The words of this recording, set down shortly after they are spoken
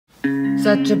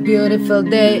Such a beautiful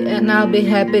day, and I'll be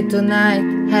happy tonight.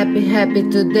 Happy, happy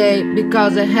today,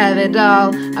 because I have it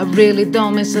all. I really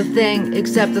don't miss a thing,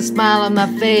 except a smile on my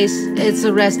face. It's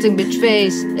a resting bitch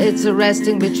face, it's a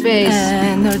resting bitch face.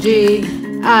 Energy,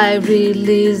 I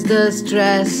release the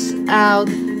stress out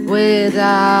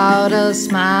without a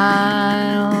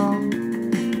smile.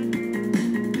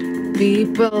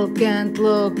 People can't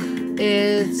look,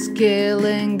 it's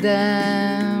killing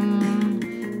them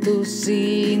to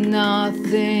see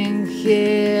nothing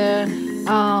here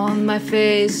on my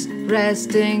face.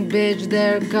 Resting bitch,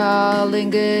 they're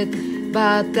calling it,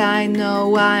 but I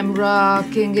know I'm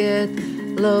rocking it.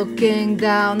 Looking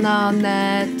down on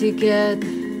etiquette,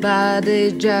 but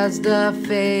it's just the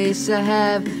face I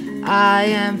have. I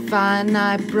am fine,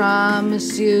 I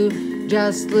promise you,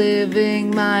 just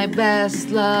living my best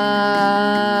life.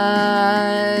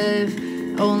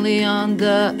 Only on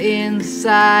the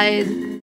inside,